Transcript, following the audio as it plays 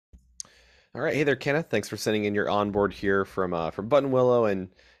All right, hey there, Kenneth. Thanks for sending in your onboard here from Buttonwillow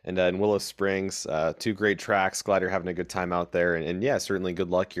and Willow Springs. Two great tracks. Glad you're having a good time out there, and yeah, certainly good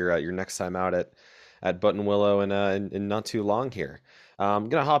luck your next time out at Buttonwillow in not too long here. I'm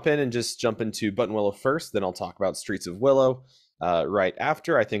gonna hop in and just jump into Buttonwillow first, then I'll talk about Streets of Willow right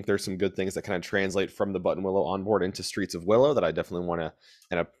after. I think there's some good things that kind of translate from the Buttonwillow onboard into Streets of Willow that I definitely want to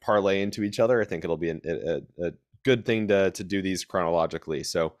kind of parlay into each other. I think it'll be a good thing to do these chronologically.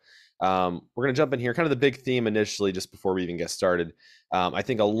 So. We're going to jump in here. Kind of the big theme initially, just before we even get started. I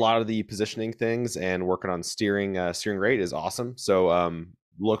think a lot of the positioning things and working on steering rate is awesome. So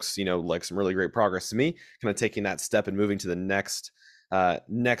looks, like some really great progress to me. Kind of taking that step and moving to the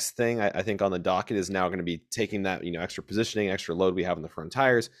next thing. I think on the docket is now going to be taking that extra positioning, extra load we have on the front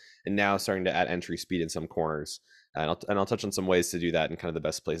tires, and now starting to add entry speed in some corners. And I'll touch on some ways to do that and kind of the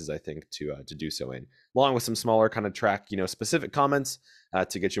best places I think to do so in, along with some smaller kind of track specific comments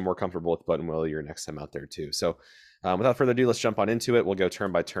to get you more comfortable with Buttonwillow your next time out there too. So without further ado, let's jump on into it. We'll go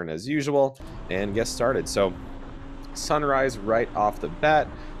turn by turn as usual and get started. So sunrise right off the bat.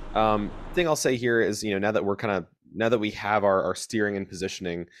 Thing I'll say here is now that we have our steering and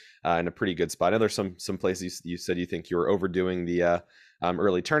positioning in a pretty good spot. I know there's some places you said you think you were overdoing the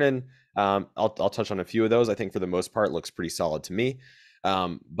early turn in. I'll touch on a few of those. I think for the most part, it looks pretty solid to me.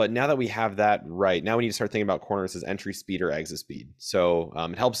 But now that we have that right, now we need to start thinking about corners as entry speed or exit speed. So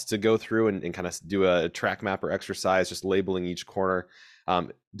it helps to go through and kind of do a track map or exercise, just labeling each corner.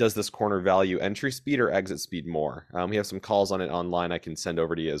 Does this corner value entry speed or exit speed more? We have some calls on it online I can send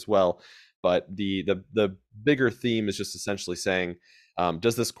over to you as well. But the bigger theme is just essentially saying,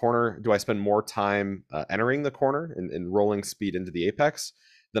 does this corner, do I spend more time entering the corner and rolling speed into the apex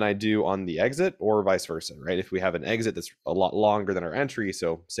than I do on the exit, or vice versa, right? If we have an exit that's a lot longer than our entry,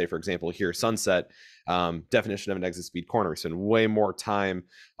 so say for example here sunset, definition of an exit speed corner, we spend way more time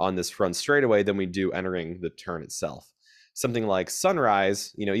on this front straightaway than we do entering the turn itself. Something like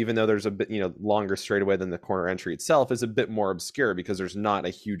sunrise, even though there's a bit longer straightaway than the corner entry itself, is a bit more obscure because there's not a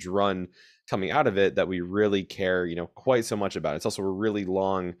huge run coming out of it that we really care quite so much about. It's also a really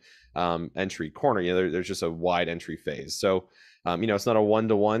long entry corner. There's just a wide entry phase. So it's not a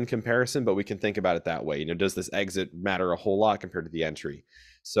one-to-one comparison, but we can think about it that way. Does this exit matter a whole lot compared to the entry?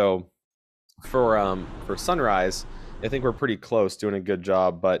 So for sunrise, I think we're pretty close, doing a good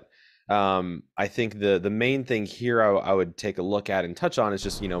job. But I think the main thing here I would take a look at and touch on is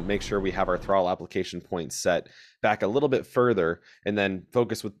just make sure we have our throttle application point set back a little bit further, and then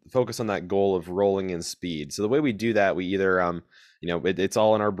focus on that goal of rolling in speed. So the way we do that, we either it's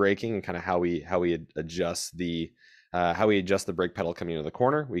all in our braking and kind of how we adjust the brake pedal coming into the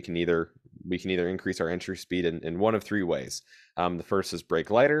corner. We can either increase our entry speed in one of three ways. The first is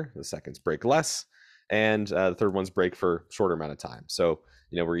brake lighter, the second is brake less, and the third one's brake for shorter amount of time. So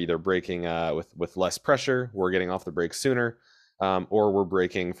we're either braking with less pressure, we're getting off the brake sooner, or we're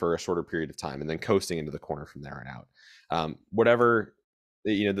braking for a shorter period of time and then coasting into the corner from there on out. Whatever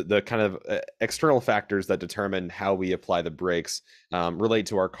the kind of external factors that determine how we apply the brakes relate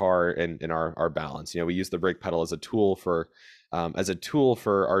to our car and our balance. We use the brake pedal as a tool for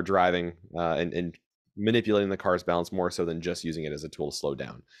our driving and manipulating the car's balance more so than just using it as a tool to slow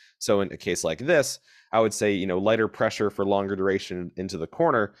down. So in a case like this, I would say lighter pressure for longer duration into the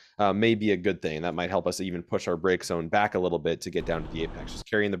corner may be a good thing. That might help us even push our brake zone back a little bit to get down to the apex. Just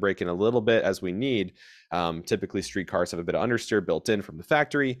carrying the brake in a little bit as we need. Typically street cars have a bit of understeer built in from the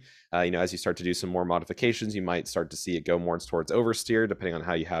factory. As you start to do some more modifications, you might start to see it go more towards oversteer depending on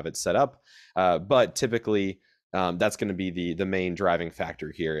how you have it set up. But typically that's going to be the main driving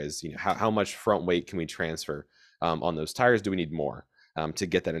factor here is how much front weight can we transfer on those tires? Do we need more to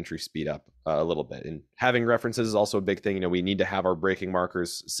get that entry speed up a little bit? And having references is also a big thing. We need to have our braking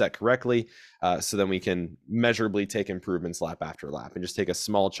markers set correctly so then we can measurably take improvements lap after lap and just take a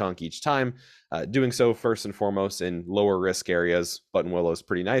small chunk each time. Doing so first and foremost in lower risk areas. Buttonwillow is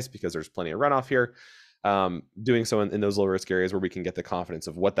pretty nice because there's plenty of runoff here. Doing so in those low risk areas where we can get the confidence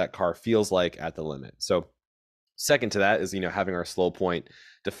of what that car feels like at the limit. So second to that is having our slow point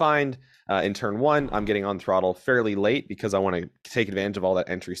defined. In turn one, I'm getting on throttle fairly late because I want to take advantage of all that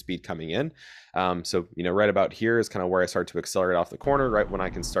entry speed coming in. So right about here is kind of where I start to accelerate off the corner, right when I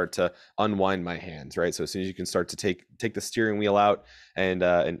can start to unwind my hands, right? So as soon as you can start to take the steering wheel out and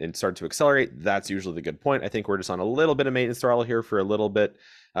start to accelerate, that's usually the good point. I think we're just on a little bit of maintenance throttle here for a little bit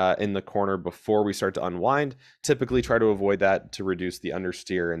in the corner before we start to unwind. Typically try to avoid that to reduce the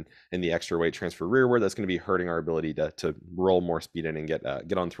understeer and the extra weight transfer rearward. That's going to be hurting our ability to roll more speed in and get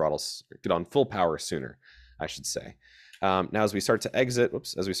on throttles, get on full power sooner, I should say. Now as we start to exit,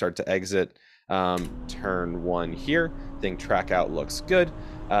 turn one here, I think track out looks good.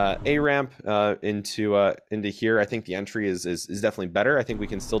 A ramp into here. I think the entry is definitely better. I think we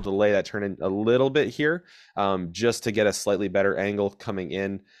can still delay that turn in a little bit here, just to get a slightly better angle coming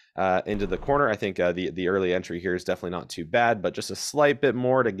in into the corner. I think the early entry here is definitely not too bad, but just a slight bit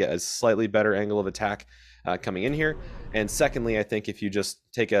more to get a slightly better angle of attack coming in here. And secondly, I think if you just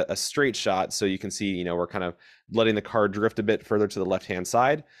take a straight shot, so you can see, you know, we're kind of letting the car drift a bit further to the left-hand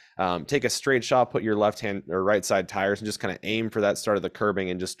side. Take a straight shot, put your left hand or right side tires, and just kind of aim for that start of the curbing,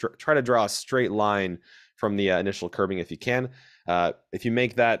 and just try to draw a straight line from the initial curbing if you can. If you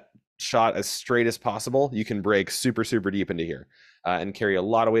make that shot as straight as possible, you can brake super, super deep into here and carry a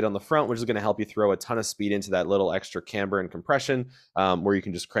lot of weight on the front, which is going to help you throw a ton of speed into that little extra camber and compression, where you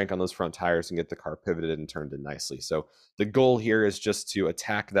can just crank on those front tires and get the car pivoted and turned in nicely. So the goal here is just to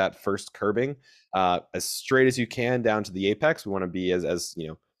attack that first curbing as straight as you can down to the apex. We want to be as you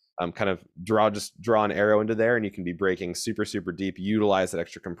know, kind of draw an arrow into there, and you can be braking super, super deep, utilize that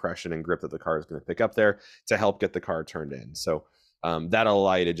extra compression and grip that the car is going to pick up there to help get the car turned in. So that'll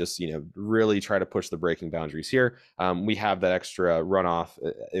allow you to just, you know, really try to push the braking boundaries here. We have that extra runoff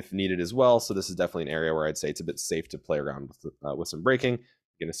if needed as well. So this is definitely an area where I'd say it's a bit safe to play around with some braking.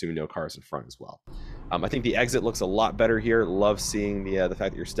 You can assume no cars in front as well. I think the exit looks a lot better here. Love seeing the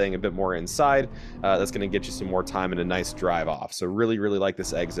fact that you're staying a bit more inside. That's going to get you some more time and a nice drive off. So really, really like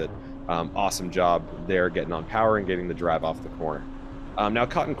this exit. Awesome job there getting on power and getting the drive off the corner. Now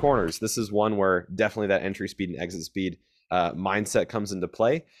cutting corners. This is one where definitely that entry speed and exit speed mindset comes into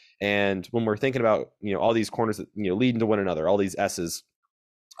play. And when we're thinking about, you know, all these corners that, you know, lead into one another, all these S's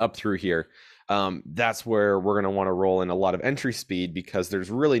up through here, that's where we're going to want to roll in a lot of entry speed, because there's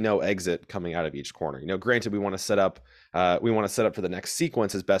really no exit coming out of each corner. You know, granted, we want to set up for the next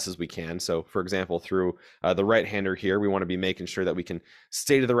sequence as best as we can. So for example, through the right-hander here, we want to be making sure that we can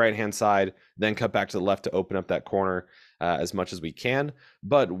stay to the right-hand side, then cut back to the left to open up that corner as much as we can.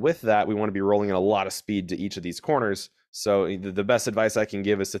 But with that, we want to be rolling in a lot of speed to each of these corners. So the best advice I can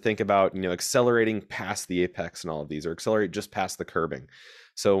give is to think about, you know, accelerating past the apex and all of these, or accelerate just past the curbing.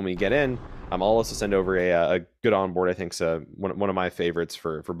 So when we get in, I'll also send over a good onboard. I think so, one of my favorites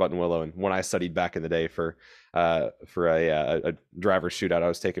for Buttonwillow, and one I studied back in the day for a driver shootout I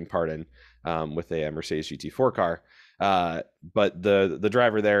was taking part in with a Mercedes GT4 car. But the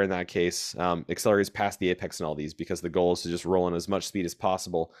driver there in that case accelerates past the apex and all these, because the goal is to just roll in as much speed as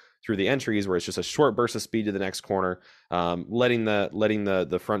possible through the entries, where it's just a short burst of speed to the next corner, letting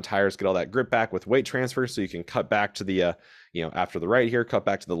the front tires get all that grip back with weight transfer, so you can cut back to the you know, after the right here, cut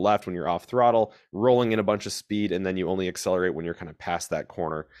back to the left when you're off throttle, rolling in a bunch of speed, and then you only accelerate when you're kind of past that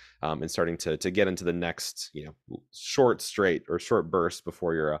corner and starting to get into the next, you know, short straight or short burst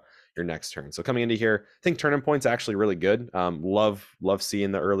before your next turn. So coming into here, I think turning point's actually really good. Love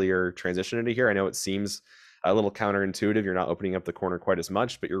seeing the earlier transition into here. I know it seems a little counterintuitive. You're not opening up the corner quite as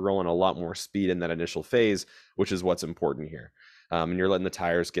much, but you're rolling a lot more speed in that initial phase, which is what's important here. And you're letting the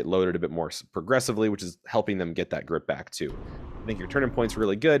tires get loaded a bit more progressively, which is helping them get that grip back too. I think your turning point's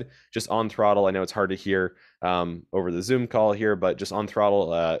really good. Just on throttle, I know it's hard to hear over the Zoom call here, but just on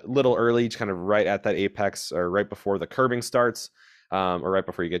throttle, a little early, kind of right at that apex, or right before the curbing starts, or right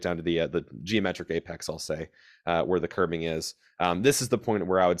before you get down to the geometric apex, I'll say, where the curbing is. This is the point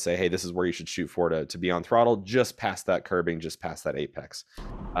where I would say, hey, this is where you should shoot for to be on throttle, just past that curbing, just past that apex.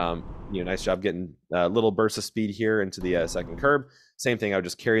 You know, nice job getting a little burst of speed here into the second curb. Same thing, I would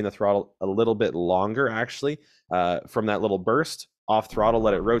just carry the throttle a little bit longer, actually, from that little burst, off throttle,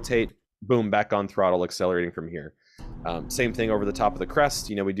 let it rotate, boom, back on throttle, accelerating from here. Same thing over the top of the crest.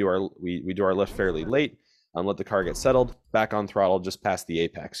 You know, we do our lift fairly late. Let the car get settled, back on throttle, just past the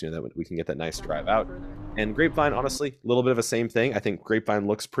apex, you know, that we can get that nice drive out. And Grapevine, honestly, a little bit of the same thing. I think Grapevine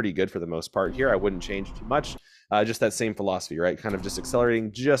looks pretty good for the most part here. I wouldn't change too much. Just that same philosophy, right? Kind of just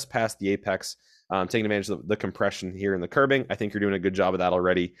accelerating just past the apex, taking advantage of the compression here in the curbing. I think you're doing a good job of that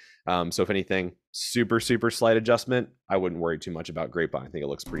already. So if anything, super, super slight adjustment, I wouldn't worry too much about Grapevine. I think it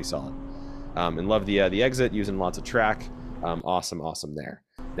looks pretty solid. And love the exit, using lots of track. Awesome there.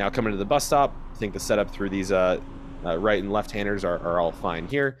 Now coming to the bus stop, I think the setup through these right and left-handers are all fine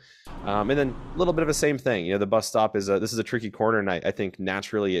here. And then a little bit of the same thing. You know, the bus stop is this is a tricky corner, and I think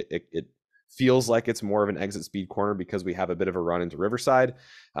naturally it feels like it's more of an exit speed corner because we have a bit of a run into Riverside.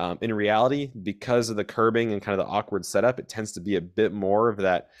 In reality, because of the curbing and kind of the awkward setup, it tends to be a bit more of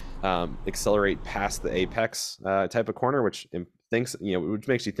that accelerate past the apex type of corner, which makes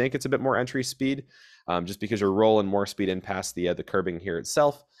you think it's a bit more entry speed, just because you're rolling more speed in past the curbing here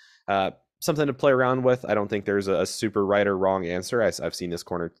itself. Something to play around with. I don't think there's a super right or wrong answer. I've seen this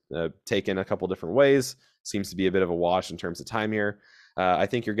corner taken a couple different ways. Seems to be a bit of a wash in terms of time here. I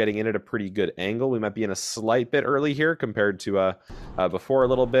think you're getting in at a pretty good angle. We might be in a slight bit early here compared to before a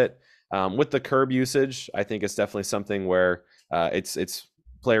little bit. With the curb usage, I think it's definitely something where it's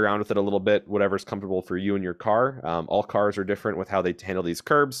play around with it a little bit, whatever's comfortable for you and your car. All cars are different with how they handle these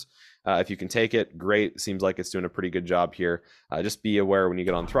curbs. If you can take it, great. Seems like it's doing a pretty good job here. Just be aware when you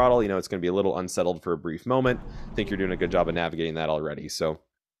get on throttle, it's going to be a little unsettled for a brief moment. I think you're doing a good job of navigating that already. So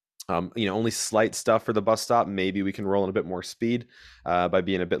only slight stuff for the bus stop. Maybe we can roll in a bit more speed by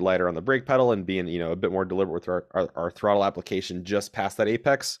being a bit lighter on the brake pedal and being, a bit more deliberate with our throttle application just past that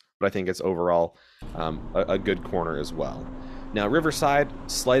apex. But I think it's overall a good corner as well. Now, Riverside,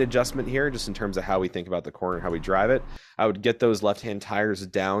 slight adjustment here just in terms of how we think about the corner and how we drive it. I would get those left-hand tires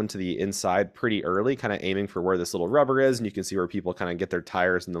down to the inside pretty early, kind of aiming for where this little rubber is. And you can see where people kind of get their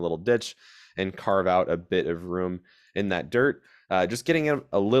tires in the little ditch and carve out a bit of room in that dirt. Just getting it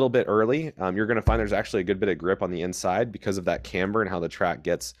a little bit early, you're going to find there's actually a good bit of grip on the inside because of that camber and how the track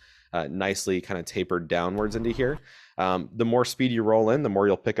gets nicely kind of tapered downwards into here. The more speed you roll in, the more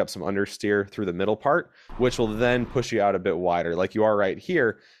you'll pick up some understeer through the middle part, which will then push you out a bit wider like you are right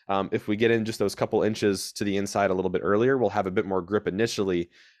here. If we get in just those couple inches to the inside a little bit earlier, we'll have a bit more grip initially,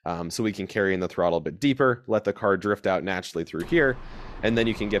 so we can carry in the throttle a bit deeper, let the car drift out naturally through here, and then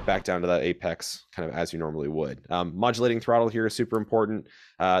you can get back down to that apex kind of as you normally would. Modulating throttle here is super important.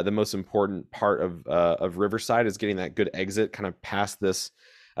 The most important part of Riverside is getting that good exit kind of past this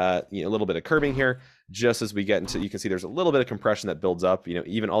a little bit of curbing here. Just as we get into, you can see there's a little bit of compression that builds up.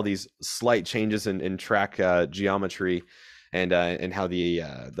 Even all these slight changes in track geometry and how the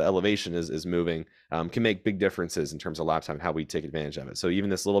elevation is moving can make big differences in terms of lap time and how we take advantage of it. So even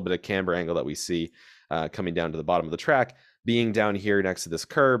this little bit of camber angle that we see coming down to the bottom of the track, being down here next to this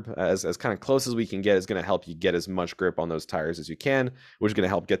curb as kind of close as we can get is going to help you get as much grip on those tires as you can, which is going to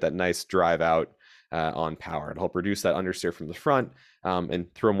help get that nice drive out on power. It'll help reduce that understeer from the front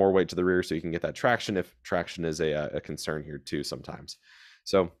and throw more weight to the rear so you can get that traction if traction is a concern here too sometimes.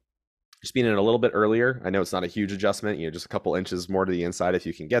 So just being in a little bit earlier. I know it's not a huge adjustment, just a couple inches more to the inside if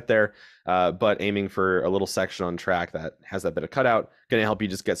you can get there, but aiming for a little section on track that has that bit of cutout, going to help you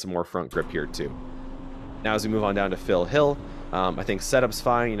just get some more front grip here too. Now as we move on down to Phil Hill, I think setup's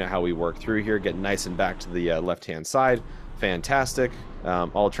fine. How we work through here, get nice and back to the left-hand side. Fantastic.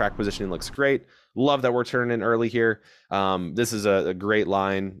 All track positioning looks great. Love that we're turning in early here. This is a great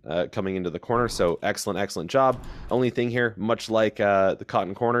line coming into the corner, so excellent job. Only thing here, much like the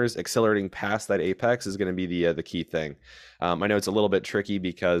Cotton Corners, accelerating past that apex is going to be the key thing. I know it's a little bit tricky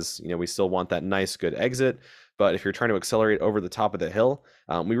because we still want that nice good exit, but if you're trying to accelerate over the top of the hill,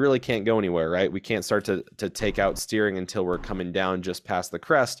 we really can't go anywhere, right? We can't start to take out steering until we're coming down just past the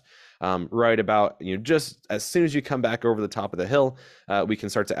crest. Right about, just as soon as you come back over the top of the hill, we can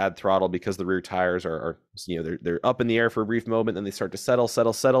start to add throttle because the rear tires are they're up in the air for a brief moment, then they start to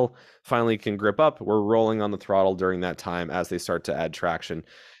settle, finally can grip up. We're rolling on the throttle during that time as they start to add traction,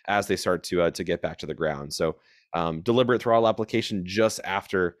 as they start to get back to the ground. So deliberate throttle application just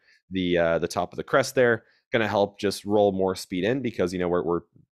after the top of the crest there, going to help just roll more speed in because, we're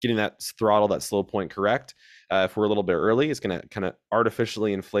getting that throttle, that slow point correct. If we're a little bit early, it's going to kind of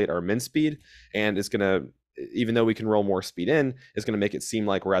artificially inflate our min speed, and it's going to, even though we can roll more speed in, it's going to make it seem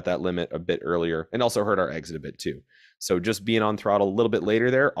like we're at that limit a bit earlier and also hurt our exit a bit too. So just being on throttle a little bit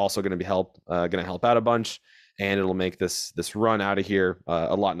later there also going to help out a bunch, and it'll make this run out of here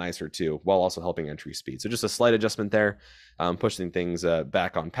a lot nicer too, while also helping entry speed. So just a slight adjustment there, pushing things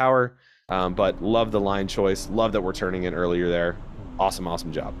back on power, but love the line choice. Love that we're turning in earlier there.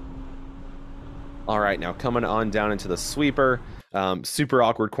 Awesome job. All right, now coming on down into the sweeper, super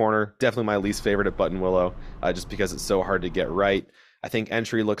awkward corner, definitely my least favorite at Buttonwillow, just because it's so hard to get right. I think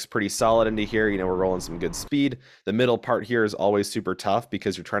entry looks pretty solid into here. We're rolling some good speed. The middle part here is always super tough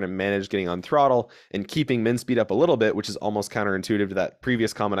because you're trying to manage getting on throttle and keeping min speed up a little bit, which is almost counterintuitive to that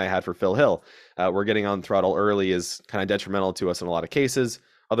previous comment I had for Phil Hill. We're getting on throttle early is kind of detrimental to us in a lot of cases.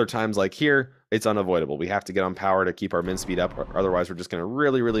 Other times like here, it's unavoidable. We have to get on power to keep our min speed up, or otherwise we're just going to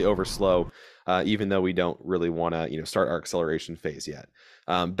really overslow, even though we don't really want to start our acceleration phase yet.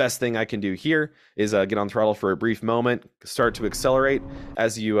 Best thing I can do here is get on throttle for a brief moment, start to accelerate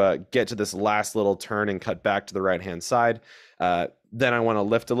as you get to this last little turn and cut back to the right hand side. Then I want to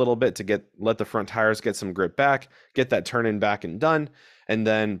lift a little bit to let the front tires get some grip back, get that turn in back and done, and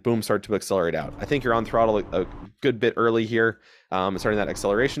then boom, start to accelerate out. I think you're on throttle a good bit early here, starting that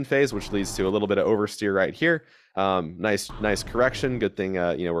acceleration phase, which leads to a little bit of oversteer right here. Nice correction. Good thing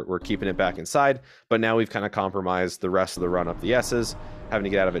we're keeping it back inside, but now we've kind of compromised the rest of the run up the S's, having to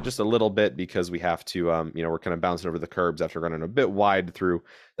get out of it just a little bit because we have to we're kind of bouncing over the curbs after running a bit wide through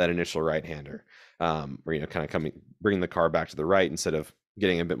that initial right hander. We're kind of bringing the car back to the right instead of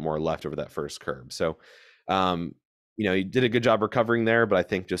getting a bit more left over that first curb. So, you did a good job recovering there, but I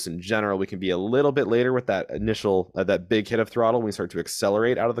think just in general, we can be a little bit later with that initial, that big hit of throttle when we start to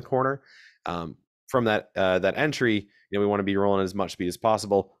accelerate out of the corner. From that entry, we want to be rolling as much speed as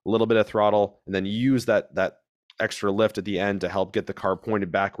possible, a little bit of throttle, and then use that extra lift at the end to help get the car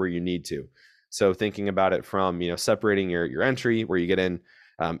pointed back where you need to. So thinking about it from, separating your entry where you get in,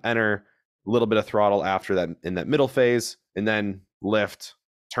 enter, a little bit of throttle after that in that middle phase, and then lift,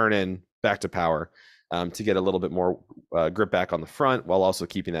 turn in, back to power, to get a little bit more grip back on the front while also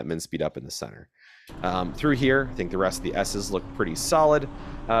keeping that min speed up in the center. Through here, I think the rest of the S's look pretty solid.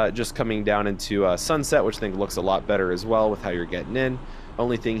 Just coming down into Sunset, which I think looks a lot better as well with how you're getting in.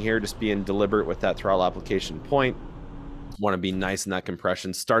 Only thing here, just being deliberate with that throttle application point. Want to be nice in that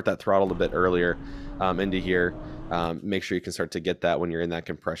compression. Start that throttle a bit earlier into here. Make sure you can start to get that when you're in that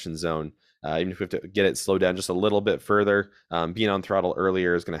compression zone. Even if we have to get it slowed down just a little bit further, being on throttle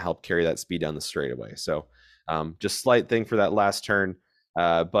earlier is going to help carry that speed down the straightaway. So just slight thing for that last turn,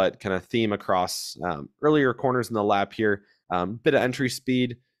 but kind of theme across earlier corners in the lap here. Bit of entry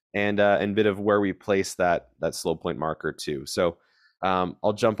speed and bit of where we place that slow point marker too. So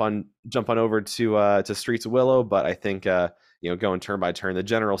I'll jump on over to Streets of Willow, but I think going turn by turn, the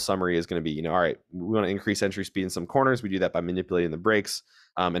general summary is going to be, all right, we want to increase entry speed in some corners. We do that by manipulating the brakes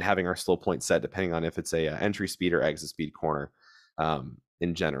and having our slow point set depending on if it's a entry speed or exit speed corner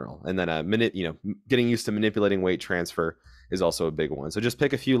in general. And then getting used to manipulating weight transfer is also a big one. So just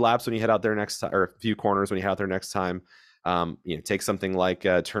pick a few laps when you head out there next time, or a few corners when you head out there next time. Take something like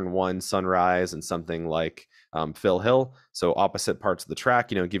turn 1 Sunrise and something like Phil Hill, so opposite parts of the track.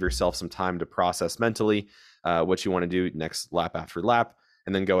 Give yourself some time to process mentally what you want to do next lap after lap,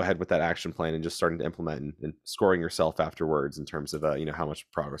 and then go ahead with that action plan and just starting to implement and scoring yourself afterwards in terms of how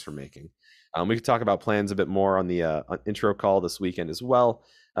much progress we're making. We could talk about plans a bit more on the intro call this weekend as well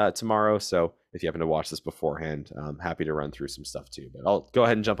tomorrow. So if you happen to watch this beforehand, I'm happy to run through some stuff too. But I'll go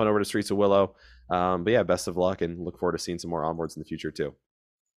ahead and jump on over to Streets of Willow. But yeah, best of luck and look forward to seeing some more onboards in the future too.